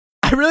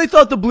I really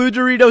thought the blue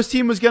Doritos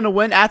team was going to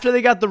win after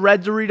they got the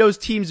red Doritos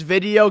team's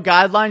video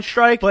guideline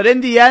strike, but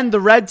in the end,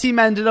 the red team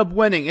ended up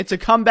winning. It's a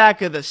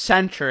comeback of the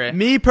century.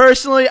 Me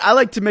personally, I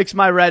like to mix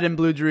my red and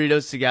blue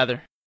Doritos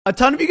together. A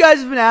ton of you guys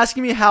have been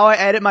asking me how I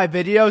edit my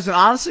videos, and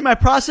honestly, my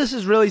process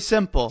is really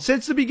simple.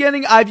 Since the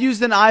beginning, I've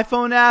used an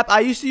iPhone app.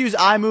 I used to use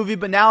iMovie,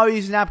 but now I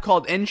use an app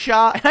called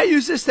InShot, and I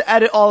use this to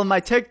edit all of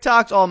my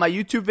TikToks, all of my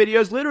YouTube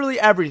videos, literally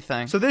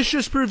everything. So this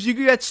just proves you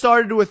can get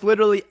started with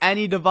literally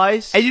any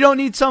device, and you don't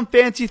need some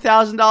fancy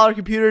 $1,000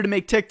 computer to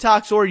make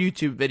TikToks or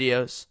YouTube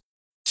videos.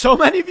 So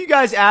many of you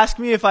guys ask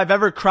me if I've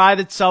ever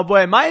cried at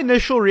Subway. My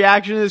initial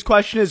reaction to this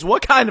question is,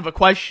 what kind of a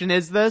question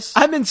is this?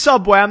 I'm in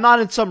Subway, I'm not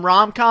in some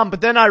rom-com,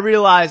 but then I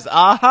realized,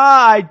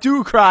 aha, I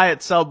do cry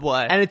at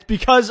Subway. And it's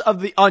because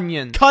of the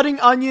onions. Cutting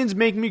onions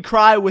make me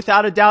cry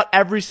without a doubt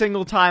every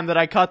single time that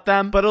I cut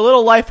them. But a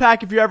little life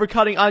hack, if you're ever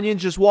cutting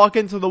onions, just walk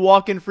into the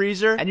walk-in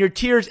freezer and your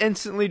tears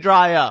instantly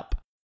dry up.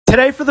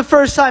 Today, for the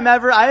first time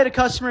ever, I had a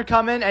customer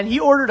come in and he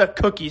ordered a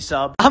cookie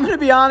sub. I'm gonna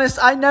be honest,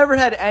 I never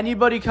had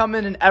anybody come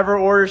in and ever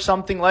order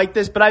something like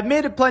this, but I've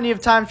made it plenty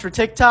of times for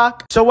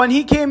TikTok. So when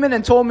he came in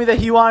and told me that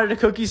he wanted a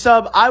cookie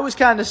sub, I was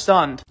kind of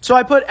stunned. So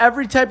I put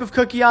every type of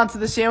cookie onto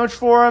the sandwich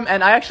for him,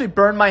 and I actually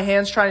burned my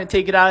hands trying to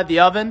take it out of the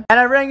oven. And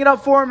I rang it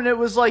up for him and it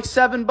was like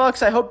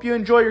 $7. I hope you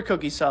enjoy your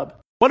cookie sub.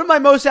 One of my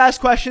most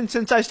asked questions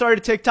since I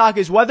started TikTok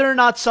is whether or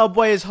not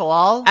Subway is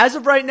halal. As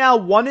of right now,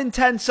 1 in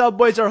 10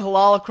 Subways are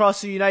halal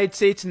across the United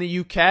States and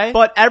the UK,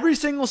 but every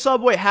single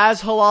Subway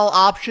has halal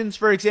options,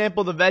 for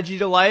example, the Veggie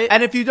Delight.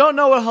 And if you don't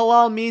know what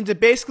halal means, it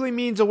basically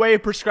means a way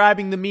of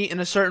prescribing the meat in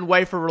a certain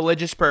way for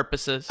religious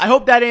purposes. I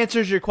hope that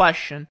answers your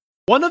question.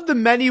 One of the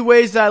many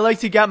ways that I like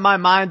to get my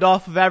mind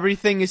off of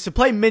everything is to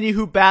play mini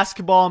hoop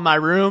basketball in my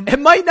room. It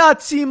might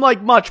not seem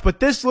like much, but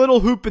this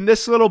little hoop and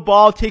this little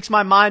ball takes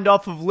my mind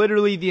off of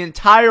literally the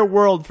entire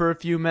world for a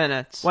few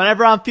minutes.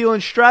 Whenever I'm feeling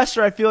stressed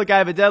or I feel like I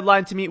have a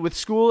deadline to meet with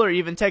school or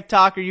even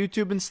TikTok or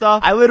YouTube and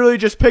stuff, I literally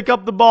just pick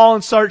up the ball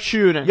and start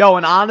shooting. Yo,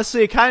 and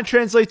honestly, it kind of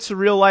translates to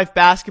real life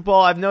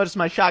basketball. I've noticed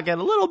my shot get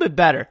a little bit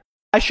better.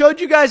 I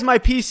showed you guys my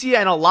PC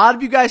and a lot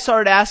of you guys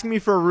started asking me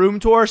for a room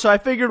tour, so I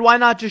figured why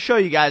not just show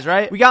you guys,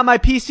 right? We got my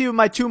PC with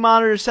my 2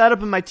 monitors set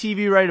up and my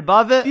TV right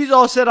above it. These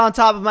all sit on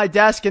top of my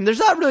desk, and there's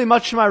not really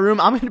much to my room.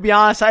 I'm gonna be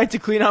honest, I had to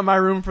clean out my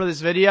room for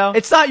this video.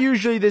 It's not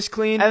usually this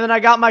clean. And then I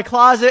got my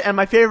closet, and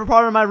my favorite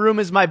part of my room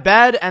is my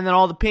bed, and then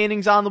all the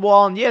paintings on the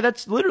wall, and yeah,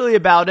 that's literally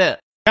about it.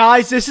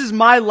 Guys, this is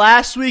my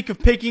last week of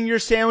picking your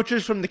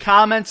sandwiches from the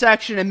comment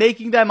section and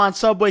making them on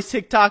Subway's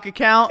TikTok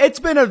account. It's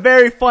been a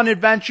very fun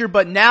adventure,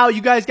 but now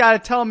you guys gotta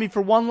tell me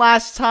for one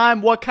last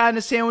time what kind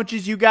of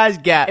sandwiches you guys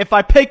get. If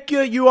I pick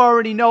you, you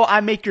already know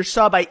I make your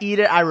sub, I eat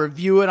it, I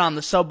review it on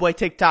the Subway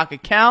TikTok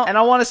account. And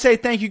I want to say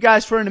thank you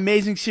guys for an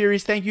amazing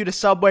series. Thank you to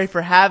Subway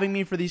for having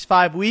me for these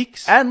 5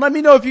 weeks. And let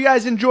me know if you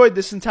guys enjoyed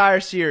this entire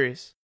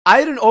series. I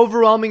had an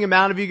overwhelming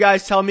amount of you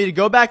guys tell me to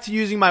go back to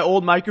using my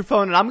old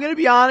microphone, and I'm gonna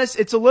be honest,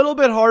 it's a little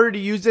bit harder to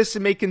use this to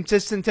make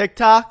consistent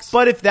TikToks,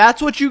 but if that's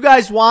what you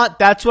guys want,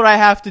 that's what I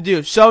have to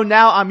do. So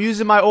now I'm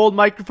using my old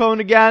microphone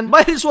again.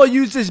 Might as well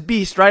use this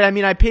beast, right? I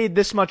mean, I paid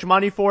this much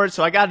money for it,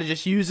 so I gotta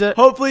just use it.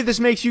 Hopefully this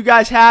makes you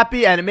guys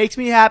happy, and it makes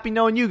me happy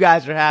knowing you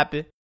guys are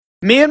happy.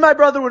 Me and my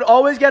brother would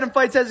always get in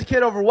fights as a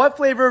kid over what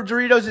flavor of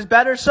Doritos is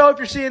better, so if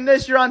you're seeing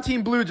this, you're on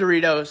Team Blue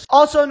Doritos.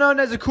 Also known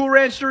as a Cool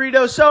Ranch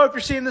Doritos, so if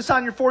you're seeing this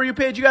on your For You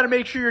page, you gotta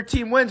make sure your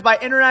team wins by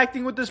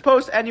interacting with this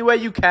post any way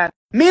you can.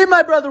 Me and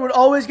my brother would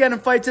always get in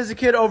fights as a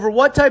kid over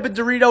what type of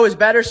Dorito is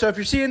better, so if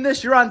you're seeing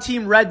this, you're on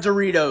Team Red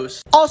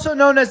Doritos. Also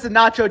known as the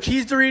Nacho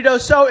Cheese Doritos,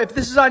 so if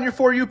this is on your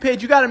For You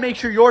page, you gotta make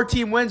sure your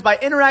team wins by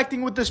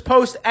interacting with this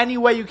post any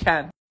way you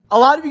can. A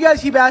lot of you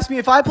guys keep asking me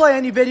if I play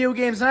any video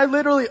games, and I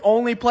literally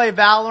only play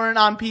Valorant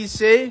on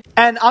PC.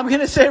 And I'm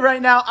gonna say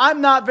right now, I'm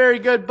not very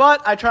good,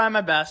 but I try my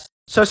best.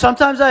 So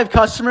sometimes I have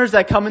customers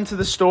that come into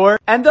the store,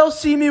 and they'll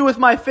see me with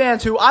my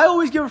fans who I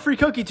always give a free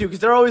cookie to, because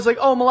they're always like,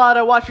 oh, Milad,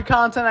 I watch your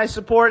content, I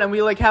support, and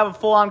we like have a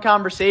full-on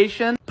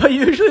conversation. But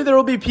usually there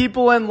will be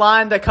people in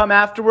line that come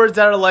afterwards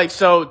that are like,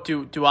 so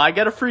do I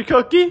get a free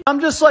cookie?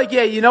 I'm just like,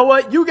 yeah, you know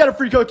what? You get a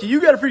free cookie,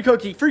 you get a free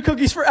cookie. Free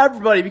cookies for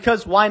everybody,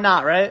 because why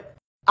not, right?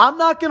 I'm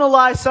not gonna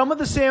lie, some of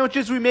the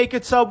sandwiches we make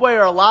at Subway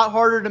are a lot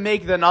harder to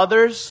make than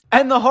others.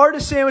 And the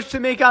hardest sandwich to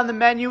make on the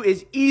menu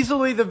is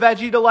easily the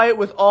Veggie Delight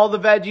with all the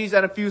veggies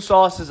and a few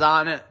sauces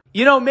on it.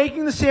 You know,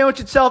 making the sandwich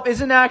itself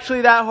isn't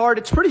actually that hard.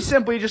 It's pretty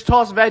simple. You just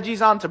toss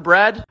veggies onto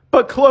bread.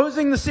 But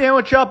closing the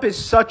sandwich up is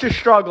such a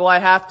struggle, I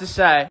have to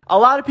say. A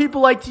lot of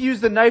people like to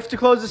use the knife to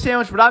close the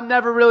sandwich, but I'm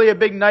never really a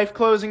big knife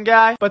closing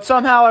guy. But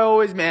somehow I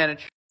always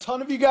manage. A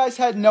ton of you guys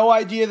had no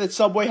idea that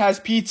Subway has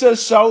pizza,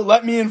 so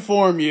let me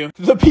inform you.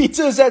 The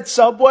pizzas at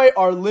Subway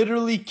are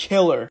literally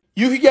killer.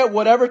 You can get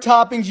whatever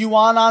toppings you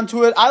want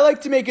onto it. I like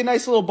to make a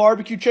nice little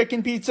barbecue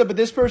chicken pizza, but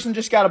this person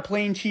just got a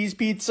plain cheese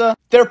pizza.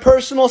 They're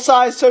personal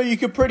size, so you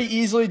could pretty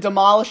easily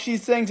demolish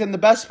these things, and the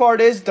best part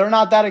is they're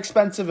not that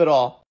expensive at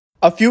all.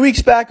 A few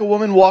weeks back, a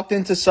woman walked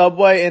into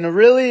Subway in a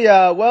really,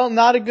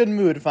 not a good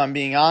mood, if I'm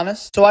being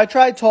honest. So I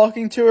tried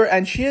talking to her,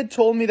 and she had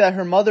told me that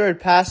her mother had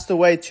passed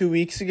away 2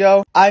 weeks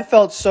ago. I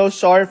felt so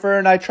sorry for her,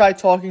 and I tried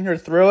talking her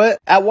through it.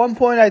 At one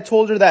point, I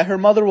told her that her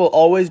mother will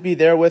always be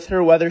there with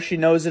her, whether she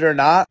knows it or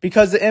not,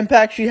 because the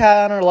impact she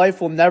had on her life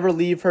will never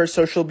leave her,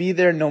 so she'll be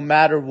there no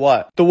matter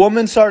what. The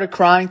woman started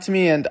crying to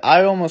me, and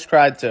I almost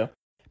cried too.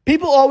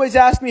 People always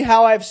ask me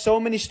how I have so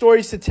many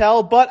stories to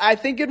tell, but I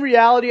think in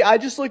reality, I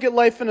just look at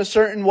life in a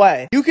certain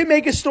way. You can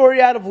make a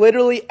story out of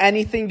literally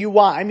anything you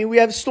want. I mean, we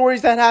have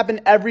stories that happen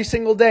every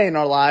single day in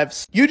our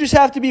lives. You just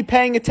have to be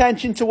paying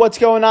attention to what's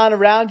going on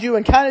around you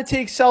and kind of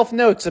take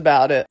self-notes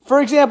about it. For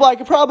example, I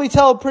could probably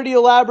tell a pretty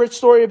elaborate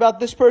story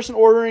about this person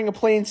ordering a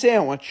plain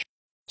sandwich.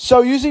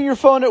 So using your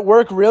phone at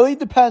work really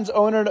depends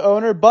owner to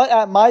owner, but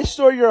at my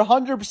store, you're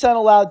 100%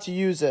 allowed to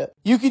use it.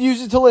 You could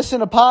use it to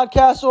listen to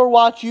podcasts or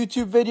watch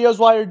YouTube videos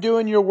while you're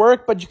doing your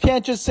work, but you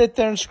can't just sit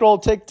there and scroll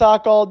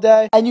TikTok all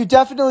day. And you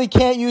definitely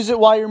can't use it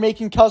while you're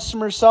making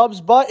customer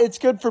subs, but it's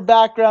good for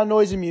background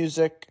noise and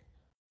music.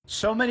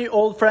 So many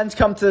old friends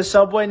come to the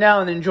Subway now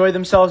and enjoy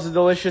themselves a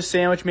delicious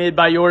sandwich made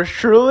by yours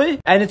truly.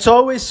 And it's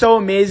always so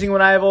amazing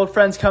when I have old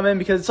friends come in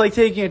because it's like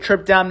taking a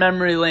trip down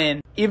memory lane.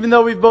 Even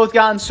though we've both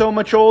gotten so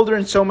much older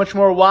and so much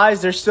more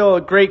wise, there's still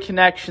a great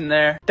connection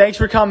there. Thanks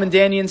for coming,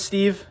 Danny and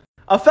Steve.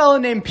 A fella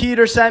named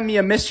Peter sent me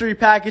a mystery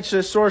package to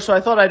the store, so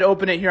I thought I'd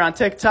open it here on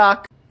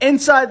TikTok.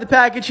 Inside the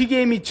package, he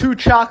gave me 2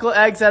 chocolate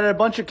eggs that had a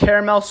bunch of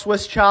caramel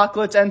Swiss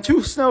chocolates and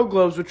 2 snow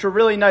globes, which were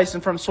really nice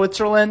and from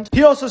Switzerland.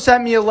 He also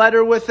sent me a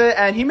letter with it,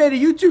 and he made a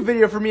YouTube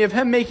video for me of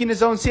him making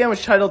his own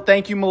sandwich titled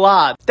Thank You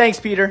Milad. Thanks,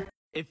 Peter.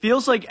 It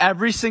feels like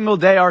every single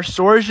day our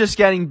store is just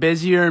getting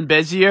busier and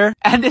busier.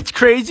 And it's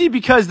crazy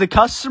because the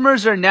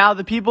customers are now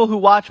the people who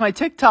watch my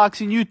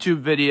TikToks and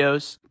YouTube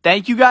videos.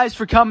 Thank you guys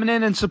for coming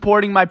in and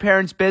supporting my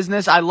parents'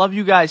 business. I love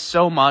you guys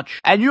so much.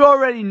 And you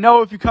already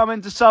know if you come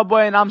into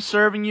Subway and I'm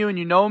serving you and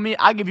you know me,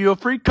 I give you a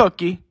free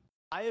cookie.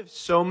 I have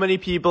so many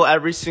people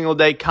every single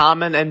day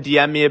comment and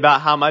DM me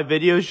about how my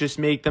videos just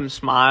make them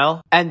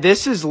smile. And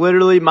this is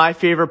literally my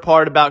favorite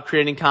part about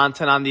creating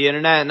content on the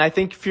internet. And I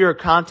think if you're a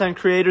content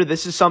creator,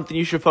 this is something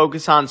you should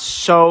focus on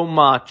so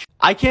much.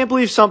 I can't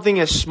believe something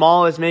as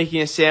small as making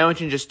a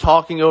sandwich and just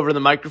talking over the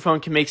microphone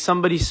can make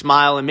somebody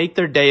smile and make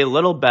their day a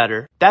little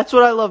better. That's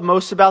what I love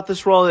most about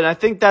this world, and I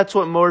think that's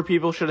what more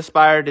people should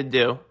aspire to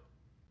do.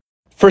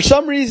 For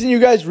some reason, you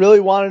guys really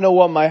want to know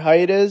what my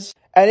height is.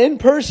 And in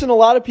person, a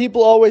lot of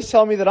people always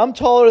tell me that I'm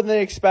taller than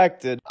they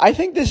expected. I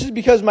think this is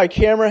because my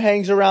camera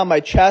hangs around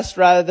my chest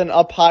rather than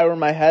up high where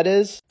my head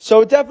is.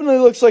 So it definitely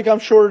looks like I'm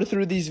shorter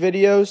through these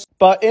videos.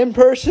 But in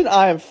person,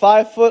 I am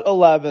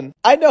 5'11".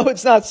 I know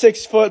it's not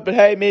 6 foot, but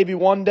hey, maybe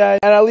one day.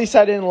 And at least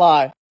I didn't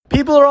lie.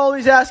 People are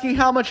always asking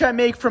how much I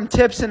make from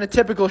tips in a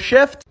typical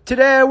shift.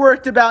 Today I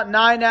worked about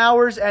 9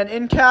 hours, and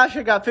in cash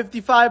I got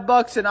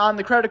 $55, and on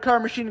the credit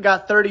card machine I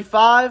got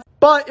 $35.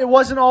 But it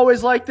wasn't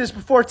always like this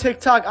before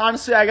TikTok.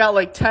 Honestly, I got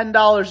like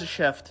 $10 a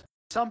shift.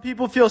 Some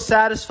people feel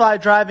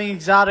satisfied driving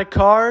exotic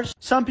cars.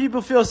 Some people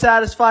feel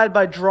satisfied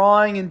by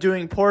drawing and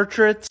doing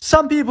portraits.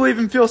 Some people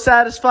even feel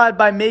satisfied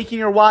by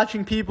making or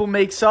watching people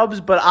make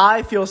subs, but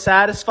I feel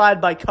satisfied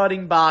by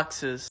cutting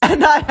boxes.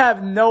 And I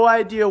have no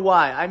idea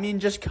why. I mean,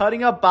 just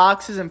cutting up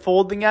boxes and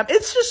folding them,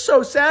 it's just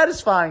so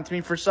satisfying to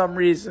me for some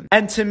reason.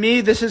 And to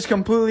me, this has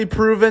completely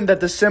proven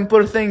that the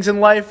simpler things in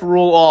life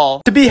rule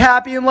all. To be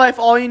happy in life,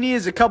 all you need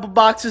is a couple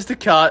boxes to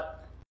cut.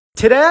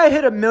 Today I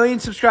hit 1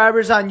 million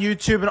subscribers on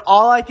YouTube, and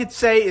all I could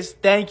say is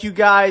thank you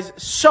guys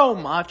so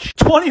much.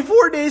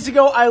 24 days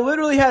ago, I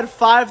literally had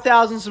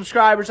 5,000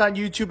 subscribers on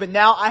YouTube, and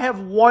now I have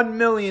 1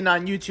 million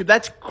on YouTube.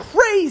 That's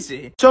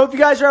crazy. So if you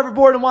guys are ever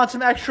bored and want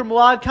some extra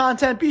Milad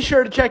content, be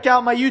sure to check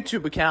out my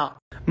YouTube account.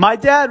 My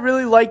dad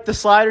really liked the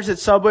sliders at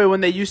Subway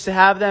when they used to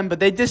have them, but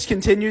they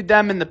discontinued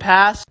them in the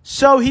past.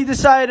 So he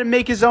decided to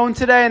make his own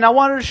today, and I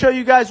wanted to show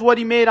you guys what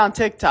he made on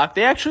TikTok.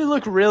 They actually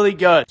look really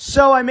good.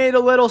 So I made a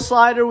little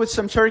slider with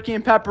some turkey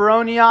and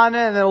pepperoni on it,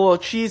 and then a little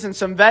cheese and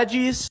some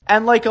veggies.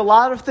 And like a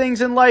lot of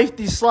things in life,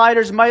 these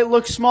sliders might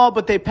look small,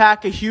 but they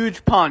pack a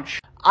huge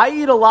punch. I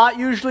eat a lot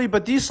usually,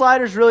 but these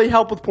sliders really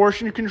help with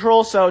portion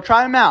control, so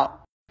try them out.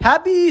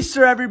 Happy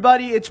Easter,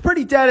 everybody. It's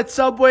pretty dead at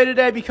Subway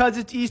today because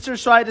it's Easter,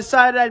 so I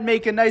decided I'd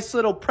make a nice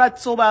little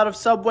pretzel out of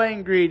Subway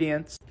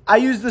ingredients. I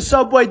used the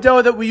Subway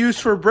dough that we use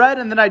for bread,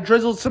 and then I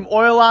drizzled some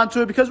oil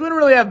onto it because we don't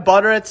really have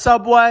butter at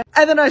Subway.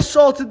 And then I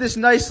salted this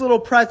nice little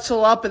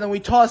pretzel up, and then we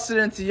tossed it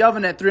into the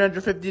oven at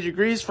 350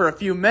 degrees for a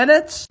few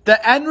minutes.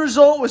 The end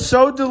result was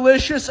so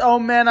delicious. Oh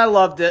man, I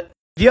loved it.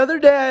 The other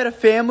day I had a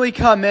family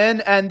come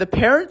in, and the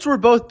parents were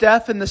both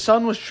deaf and the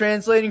son was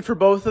translating for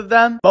both of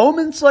them.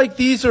 Moments like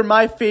these are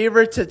my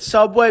favorites at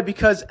Subway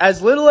because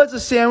as little as a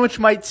sandwich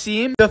might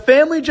seem, the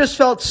family just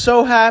felt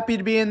so happy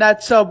to be in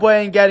that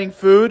Subway and getting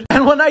food.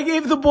 And when I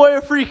gave the boy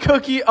a free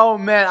cookie, oh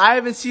man, I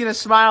haven't seen a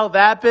smile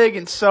that big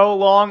in so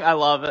long. I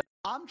love it.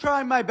 I'm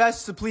trying my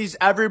best to please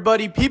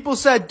everybody. People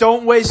said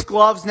don't waste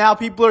gloves. Now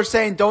people are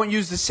saying don't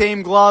use the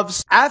same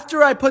gloves.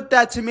 After I put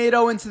that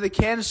tomato into the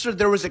canister,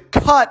 there was a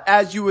cut,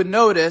 as you would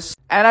notice,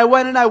 and I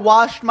went and I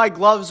washed my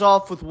gloves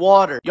off with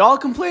water. Y'all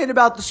complain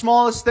about the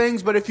smallest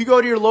things, but if you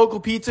go to your local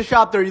pizza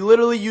shop, they're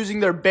literally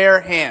using their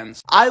bare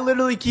hands. I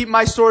literally keep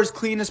my store as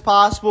clean as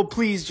possible.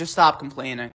 Please just stop complaining.